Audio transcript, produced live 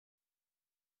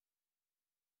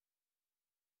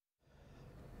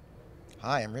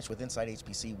Hi, I'm Rich with Inside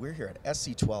HPC. We're here at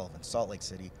SC12 in Salt Lake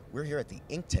City. We're here at the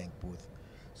Inktank booth.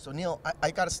 So Neil, I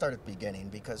got to start at the beginning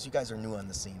because you guys are new on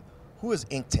the scene. Who is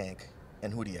Inktank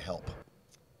and who do you help?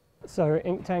 So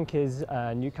Inktank is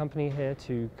a new company here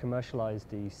to commercialize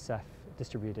the Ceph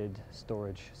distributed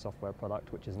storage software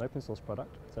product, which is an open source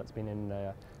product. So it's been in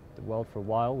the world for a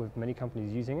while with many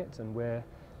companies using it, and we've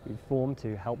formed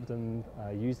to help them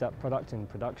use that product in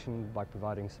production by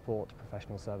providing support,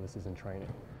 professional services and training.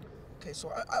 Okay,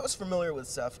 so I was familiar with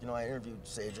Ceph. You know, I interviewed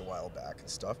Sage a while back and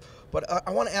stuff. But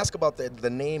I want to ask about the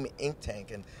name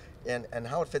Inktank and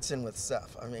how it fits in with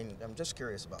Ceph. I mean, I'm just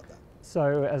curious about that.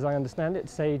 So as I understand it,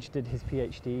 Sage did his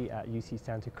PhD at UC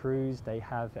Santa Cruz. They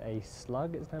have a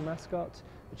slug as their mascot,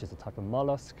 which is a type of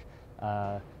mollusk.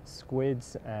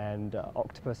 Squids and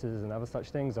octopuses and other such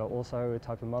things are also a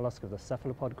type of mollusk of the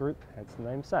cephalopod group, hence the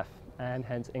name Ceph, and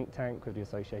hence Inktank with the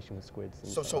association with squids.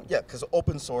 So yeah, because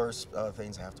open source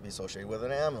things have to be associated with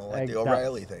an animal, like the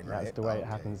O'Reilly thing, right? That's the way it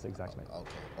happens, exactly.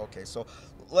 Okay. So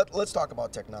let's talk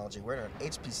about technology. We're at an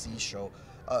HPC show.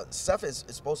 Ceph is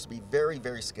supposed to be very,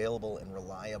 very scalable and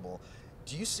reliable.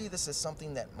 Do you see this as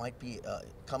something that might be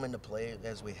come into play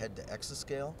as we head to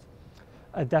exascale?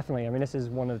 Definitely. I mean, this is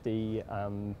one of the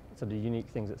sort of unique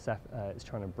things that Ceph is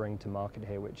trying to bring to market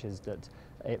here, which is that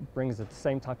it brings the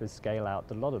same type of scale out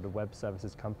that a lot of the web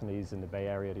services companies in the Bay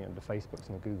Area, the Facebooks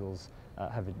and the Googles,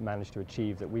 have managed to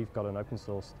achieve. That we've got an open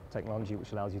source technology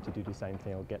which allows you to do the same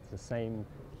thing or get the same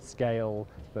scale,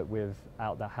 but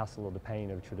without the hassle or the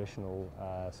pain of traditional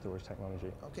storage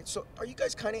technology. Okay, so are you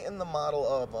guys kind of in the model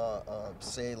of,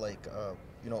 say, like,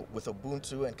 you know, with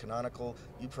Ubuntu and Canonical,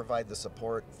 you provide the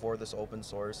support for this open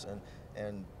source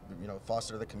and you know,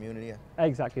 foster the community?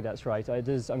 Exactly, that's right. I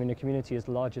mean, the community is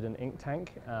larger than Inktank,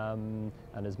 and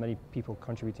there's many people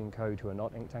contributing code who are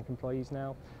not Inktank employees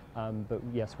now. But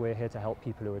yes, we're here to help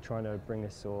people who are trying to bring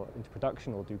this into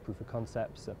production or do proof of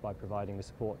concepts by providing the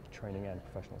support, training, and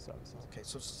professional services. Okay,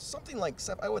 so something like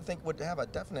Ceph, I would think, would have a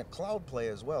definite cloud play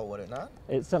as well, would it not?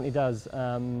 It certainly does.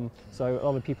 So a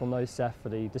lot of people know Ceph for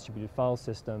the distributed file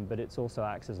system, but it also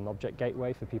acts as an object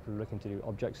gateway for people who are looking to do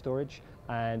object storage,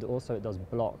 and also it does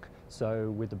block.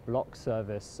 So with the block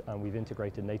service, we've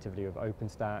integrated natively with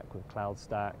OpenStack, with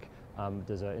CloudStack.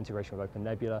 There's an integration with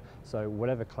OpenNebula. So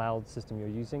whatever cloud system you're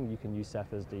using, you can use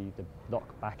Ceph as the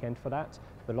block backend for that.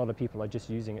 But a lot of people are just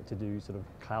using it to do sort of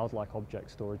cloud-like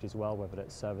object storage as well, whether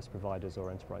it's service providers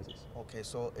or enterprises. Okay,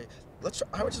 so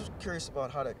I was just curious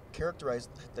about how to characterize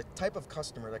the type of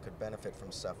customer that could benefit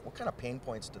from Ceph. What kind of pain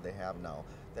points do they have now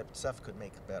that Ceph could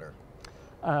make better?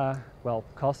 Well,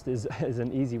 cost is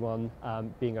an easy one.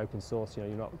 Being open source, you know,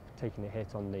 you're not taking a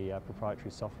hit on the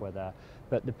proprietary software there.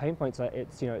 But the pain points are,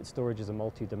 it's storage is a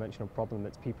multi-dimensional problem.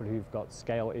 It's people who've got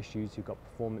scale issues, who've got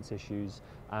performance issues,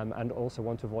 and also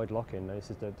want to avoid lock-in. This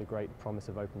is the great promise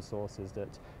of open source, is that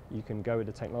you can go with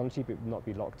the technology but not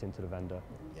be locked into the vendor.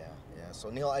 Yeah. So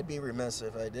Neil, I'd be remiss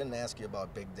if I didn't ask you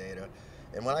about big data.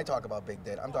 And when I talk about big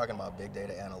data, I'm talking about big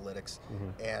data analytics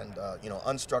and you know,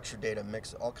 unstructured data,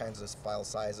 mix all kinds of file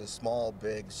sizes, small,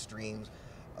 big streams.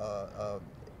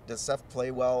 Does Ceph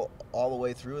play well all the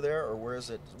way through there, or where's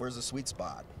the sweet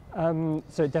spot?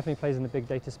 So it definitely plays in the big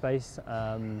data space.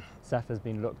 Ceph has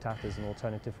been looked at as an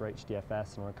alternative for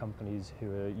HDFS, and there are companies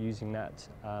who are using that,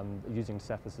 using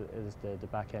Ceph as the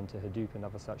back end to Hadoop and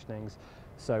other such things.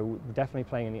 So we're definitely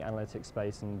playing in the analytics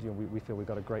space, and we feel we've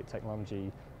got a great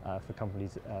technology for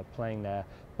companies playing there.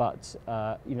 But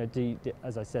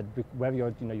as I said, whether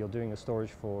you're doing a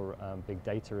storage for big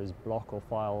data as block or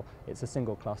file, it's a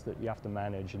single cluster that you have to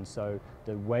manage, and so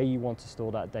the way you want to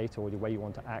store that data or the way you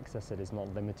want to access it is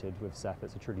not limited with Ceph.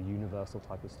 It's a truly universal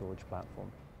type of storage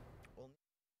platform.